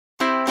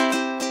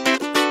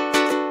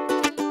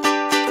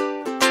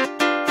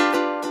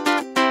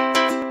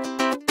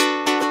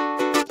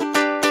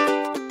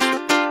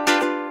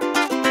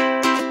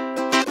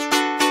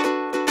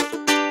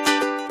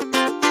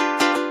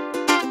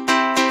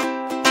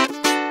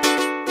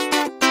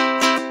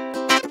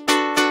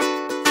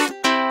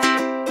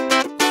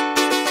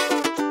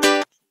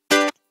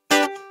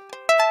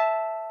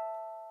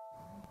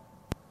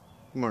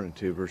Good morning,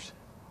 tubers.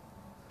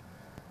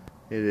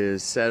 It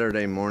is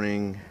Saturday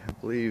morning. I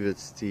believe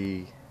it's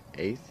the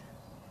 8th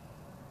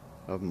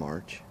of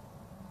March,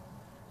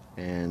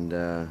 and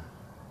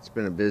it's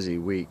been a busy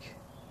week.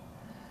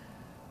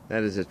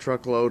 That is a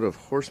truckload of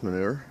horse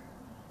manure.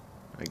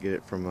 I get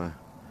it from a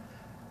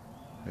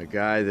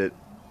guy that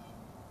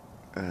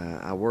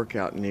I work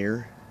out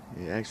near.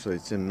 Actually,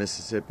 it's in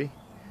Mississippi,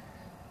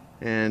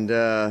 and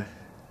this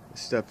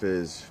stuff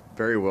is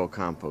very well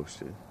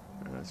composted.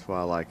 That's why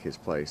I like his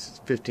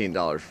place. It's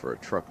 $15 for a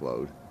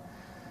truckload,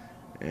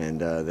 and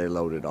they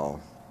load it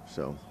all.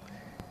 So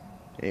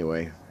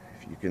anyway,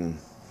 if you can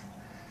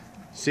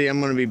see,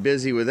 I'm going to be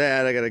busy with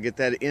that. I got to get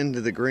that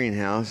into the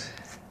greenhouse,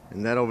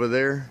 and that over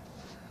there,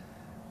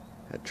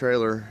 that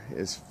trailer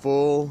is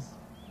full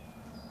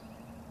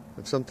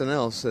of something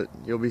else that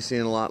you'll be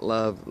seeing a lot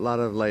of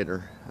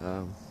later.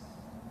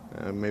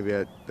 Maybe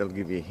that'll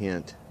give you a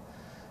hint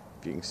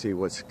if you can see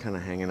what's kind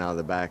of hanging out of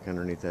the back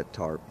underneath that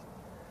tarp.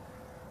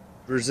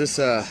 There's this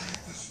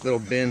little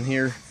bin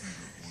here.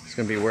 It's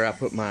going to be where I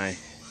put my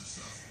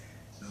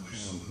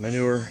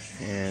manure,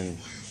 and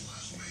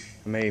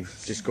I may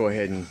just go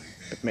ahead and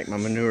make my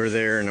manure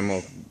there, and I'm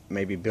going to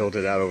maybe build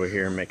it out over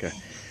here and make a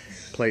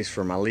place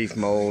for my leaf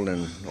mold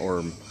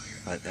or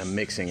a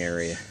mixing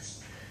area.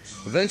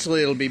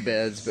 Eventually it'll be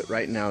beds, but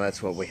right now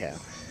that's what we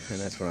have, and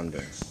that's what I'm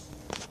doing.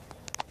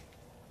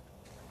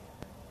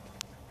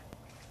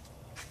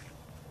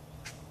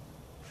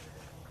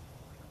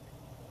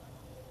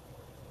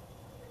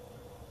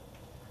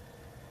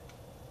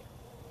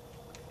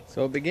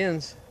 So it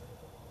begins.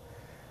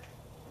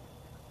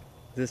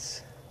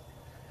 This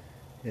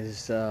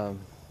is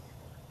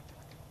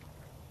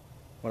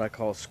what I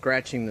call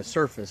scratching the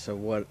surface of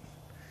what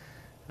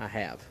I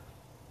have.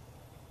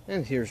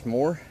 And here's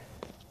more.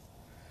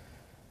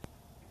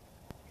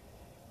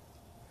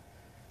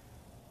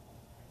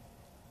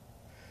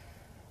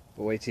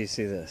 But wait till you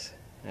see this.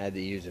 I had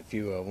to use a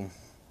few of them.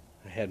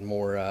 I had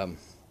more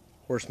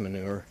horse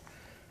manure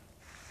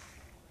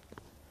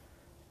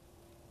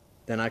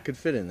than I could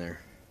fit in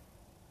there.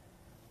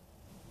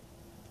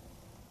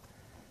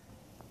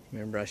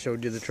 Remember I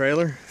showed you the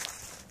trailer?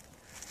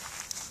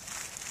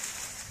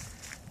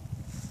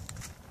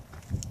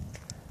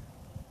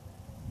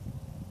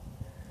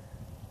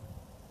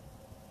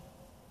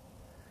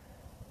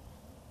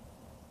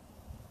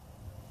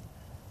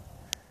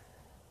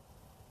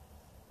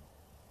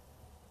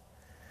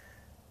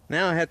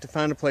 Now I have to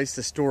find a place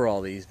to store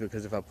all these,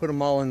 because if I put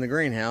them all in the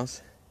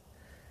greenhouse,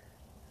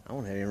 I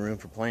won't have any room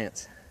for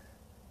plants.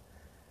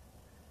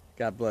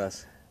 God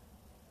bless.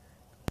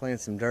 Plant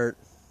some dirt.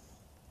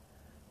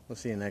 We'll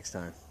see you next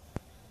time.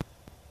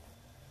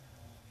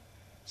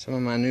 Some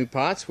of my new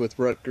pots with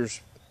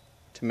Rutgers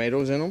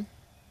tomatoes in them.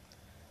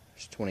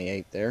 There's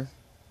 28 there.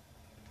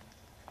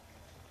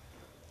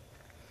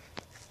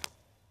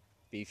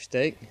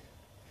 Beefsteak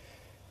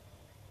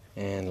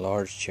and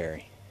large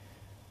cherry.